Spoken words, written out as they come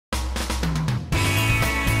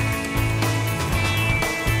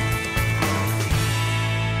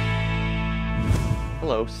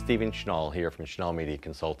Hello, Stephen Schnall here from Schnall Media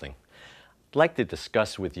Consulting. I'd like to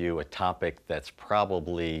discuss with you a topic that's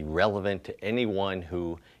probably relevant to anyone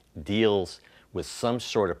who deals with some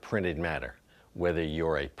sort of printed matter. Whether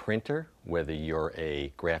you're a printer, whether you're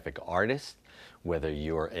a graphic artist, whether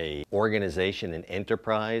you're an organization, an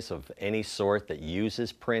enterprise of any sort that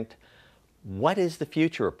uses print, what is the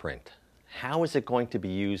future of print? How is it going to be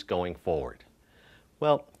used going forward?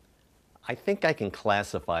 Well, I think I can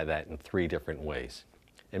classify that in three different ways.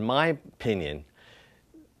 In my opinion,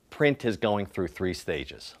 print is going through three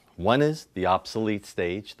stages. One is the obsolete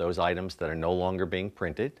stage, those items that are no longer being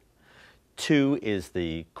printed. Two is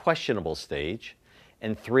the questionable stage.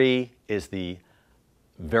 And three is the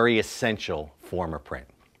very essential form of print.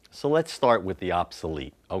 So let's start with the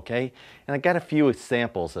obsolete, okay? And I got a few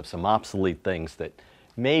examples of some obsolete things that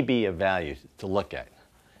may be of value to look at.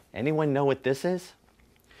 Anyone know what this is?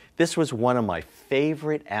 This was one of my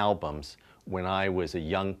favorite albums when I was a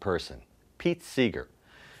young person, Pete Seeger.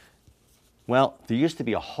 Well, there used to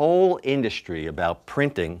be a whole industry about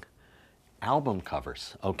printing album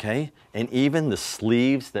covers, okay? And even the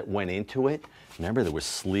sleeves that went into it. Remember, there were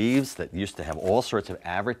sleeves that used to have all sorts of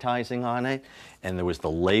advertising on it, and there was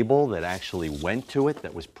the label that actually went to it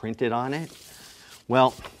that was printed on it.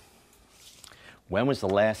 Well, when was the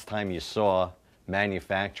last time you saw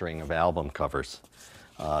manufacturing of album covers?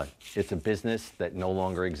 It's a business that no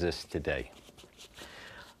longer exists today.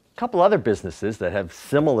 A couple other businesses that have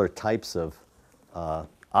similar types of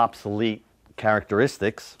obsolete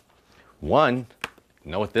characteristics. One,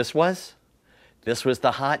 you know what this was? This was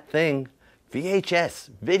the hot thing,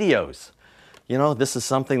 VHS, videos. You know, this is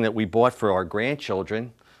something that we bought for our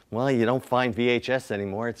grandchildren. Well, you don't find VHS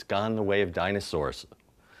anymore. It's gone the way of dinosaurs.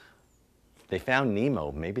 They found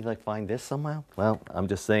Nemo. Maybe they'll find this somehow? Well, I'm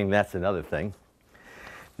just saying that's another thing.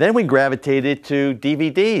 Then we gravitated to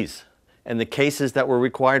DVDs and the cases that were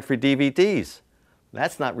required for DVDs.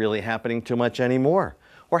 That's not really happening too much anymore.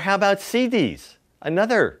 Or how about CDs?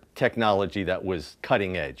 Another technology that was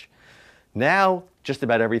cutting edge. Now, just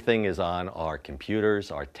about everything is on our computers,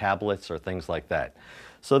 our tablets, or things like that.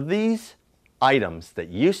 So these items that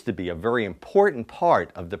used to be a very important part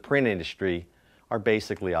of the print industry are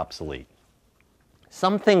basically obsolete.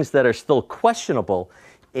 Some things that are still questionable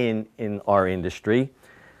in our industry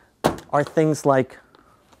are things like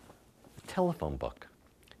the telephone book.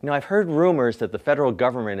 You know, I've heard rumors that the federal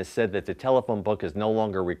government has said that the telephone book is no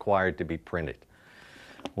longer required to be printed.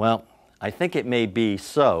 Well, I think it may be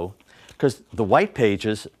so, because the white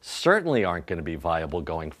pages certainly aren't going to be viable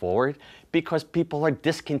going forward because people are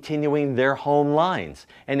discontinuing their home lines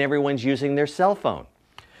and everyone's using their cell phone.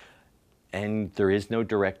 And there is no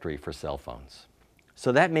directory for cell phones.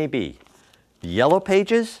 So that may be. The yellow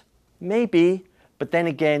pages? Maybe. But then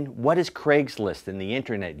again, what is Craigslist and the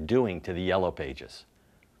internet doing to the yellow pages?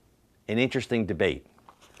 An interesting debate.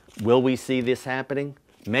 Will we see this happening?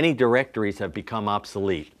 Many directories have become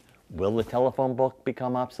obsolete. Will the telephone book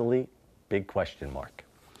become obsolete? Big question mark.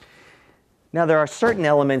 Now, there are certain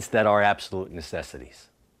elements that are absolute necessities.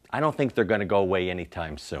 I don't think they're going to go away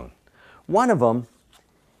anytime soon. One of them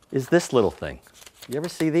is this little thing. You ever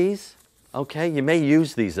see these? Okay, you may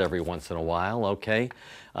use these every once in a while, okay?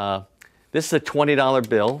 This is a $20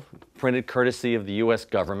 bill, printed courtesy of the U.S.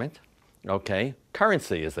 government, okay?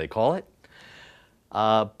 Currency, as they call it.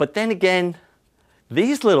 But then again,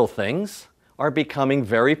 these little things are becoming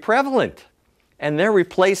very prevalent, and they're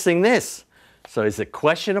replacing this. So is it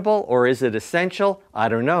questionable or is it essential? I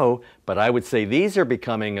don't know, but I would say these are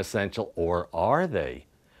becoming essential, or are they?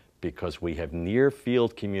 Because we have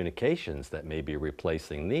near-field communications that may be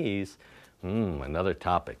replacing these. Another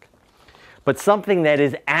topic. But something that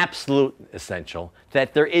is absolute essential,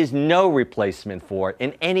 that there is no replacement for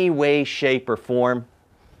in any way, shape, or form,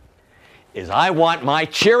 is I want my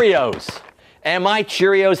Cheerios. And my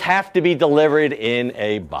Cheerios have to be delivered in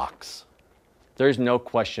a box. There's no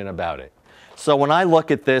question about it. So when I look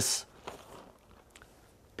at this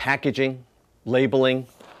packaging, labeling,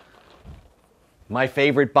 my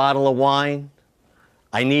favorite bottle of wine,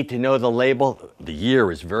 I need to know the label. The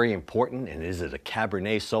year is very important, and is it a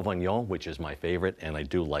Cabernet Sauvignon, which is my favorite, and I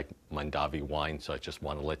do like Mondavi wine, so I just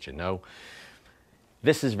want to let you know.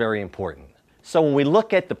 This is very important. So when we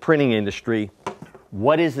look at the printing industry,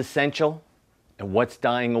 what is essential and what's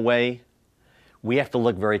dying away, we have to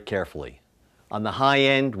look very carefully. On the high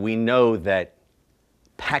end, we know that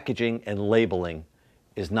packaging and labeling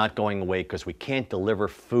is not going away because we can't deliver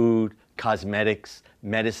food, cosmetics,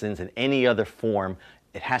 medicines in any other form.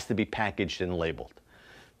 It has to be packaged and labeled.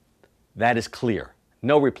 That is clear.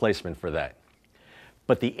 No replacement for that.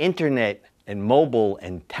 But the internet and mobile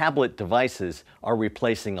and tablet devices are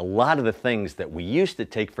replacing a lot of the things that we used to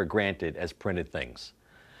take for granted as printed things.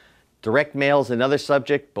 Direct mail is another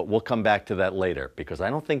subject, but we'll come back to that later, because I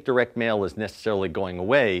don't think direct mail is necessarily going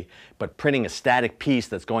away, but printing a static piece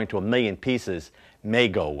that's going to 1,000,000 pieces may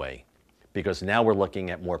go away, because now we're looking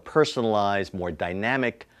at more personalized, more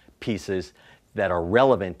dynamic pieces that are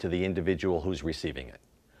relevant to the individual who's receiving it.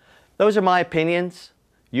 Those are my opinions.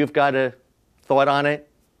 You've got a thought on it.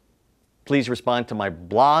 Please respond to my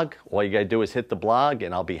blog. All you got to do is hit the blog,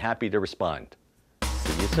 and I'll be happy to respond.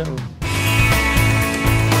 See you soon.